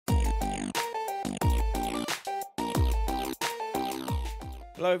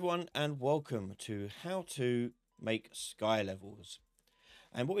Hello everyone and welcome to how to make sky levels.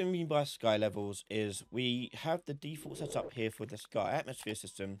 And what we mean by sky levels is we have the default setup here for the sky atmosphere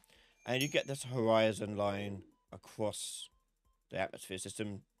system, and you get this horizon line across the atmosphere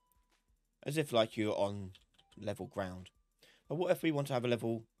system as if like you're on level ground. But what if we want to have a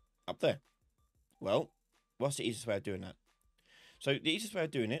level up there? Well, what's the easiest way of doing that? So the easiest way of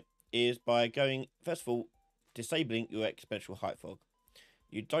doing it is by going, first of all, disabling your exponential height fog.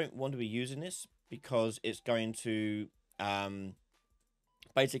 You don't want to be using this because it's going to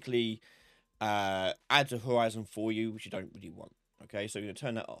basically add a horizon for you, which you don't really want. Okay, so you're going to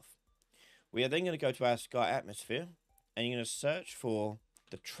turn that off. We are then going to go to our sky atmosphere, and you're going to search for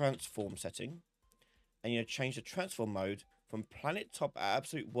the transform setting, and you're going to change the transform mode from planet top at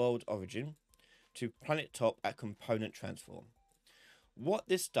absolute world origin to planet top at component transform. What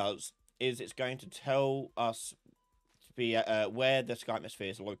this does is it's going to tell us to be where the sky atmosphere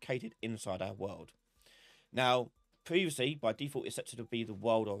is located inside our world. Now, previously, by default, it's set to be the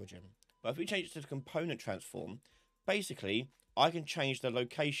world origin. But if we change it to the component transform, basically, I can change the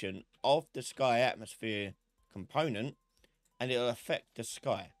location of the sky atmosphere component, and it'll affect the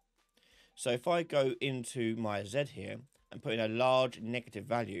sky. So if I go into my Z here and put in a large negative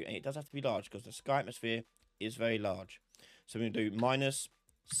value, and it does have to be large because the sky atmosphere is very large. So we're going to do minus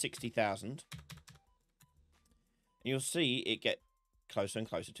 60,000. And you'll see it get closer and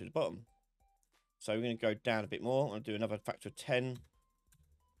closer to the bottom. So we're going to go down a bit more. I'm going to do another factor of 10.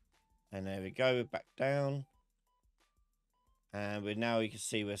 And there we go, back down. And now you can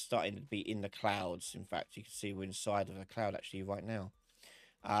see we're starting to be in the clouds. In fact, you can see we're inside of a cloud actually right now.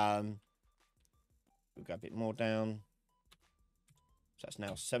 We'll go a bit more down. So that's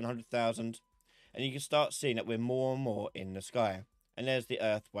now 700,000. And you can start seeing that we're more and more in the sky. And there's the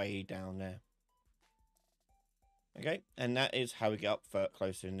Earth way down there. Okay, and that is how we get up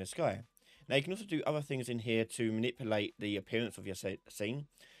closer in the sky. Now you can also do other things in here to manipulate the appearance of your scene.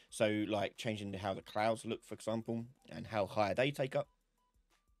 So like changing how the clouds look, for example, and how high they take up.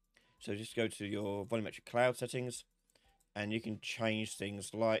 So just go to your volumetric cloud settings, and you can change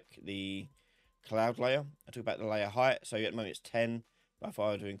things like the cloud layer. I talk about the layer height. So at the moment it's 10, but if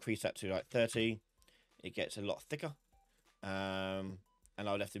I were to increase that to like 30, it gets a lot thicker. And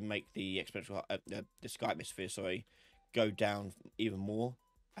I'll have to make the exponential, the sky atmosphere, sorry, go down even more,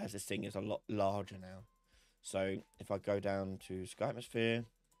 as this thing is a lot larger now. So if I go down to sky atmosphere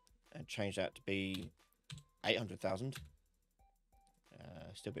and change that to be 800,000,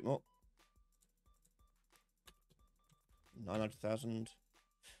 still a bit more, 900,000,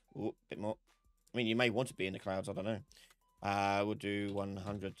 a bit more. I mean, you may want to be in the clouds, I don't know. We'll do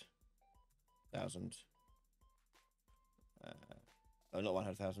 100,000. Oh, not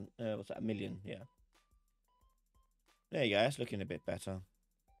 100,000. What's that? 1,000,000. Yeah. There you go. That's looking a bit better.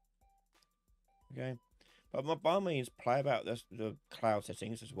 Okay. But by all means, play about the cloud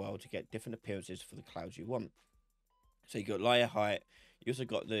settings as well to get different appearances for the clouds you want. So you got layer height. You also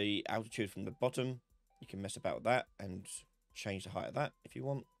got the altitude from the bottom. You can mess about with that and change the height of that if you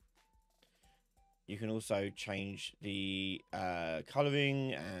want. You can also change the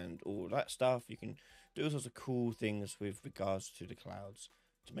colouring and all that stuff. You can do all sorts of cool things with regards to the clouds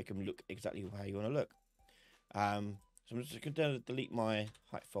to make them look exactly how you want to look. So I'm just going to delete my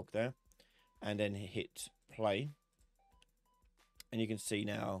height fog there and then hit play. And you can see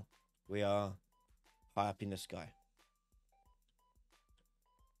now we are high up in the sky.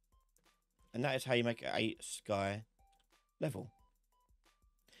 And that is how you make a sky level.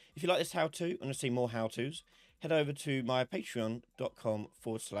 If you like this how-to and want to see more how-tos, head over to my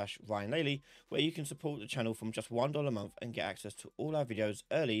patreon.com/Ryan Laley, where you can support the channel from just $1 a month and get access to all our videos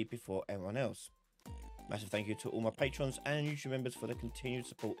early before everyone else. Massive thank you to all my patrons and YouTube members for the continued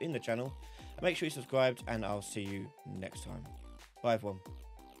support in the channel. And make sure you subscribed, and I'll see you next time. Bye everyone.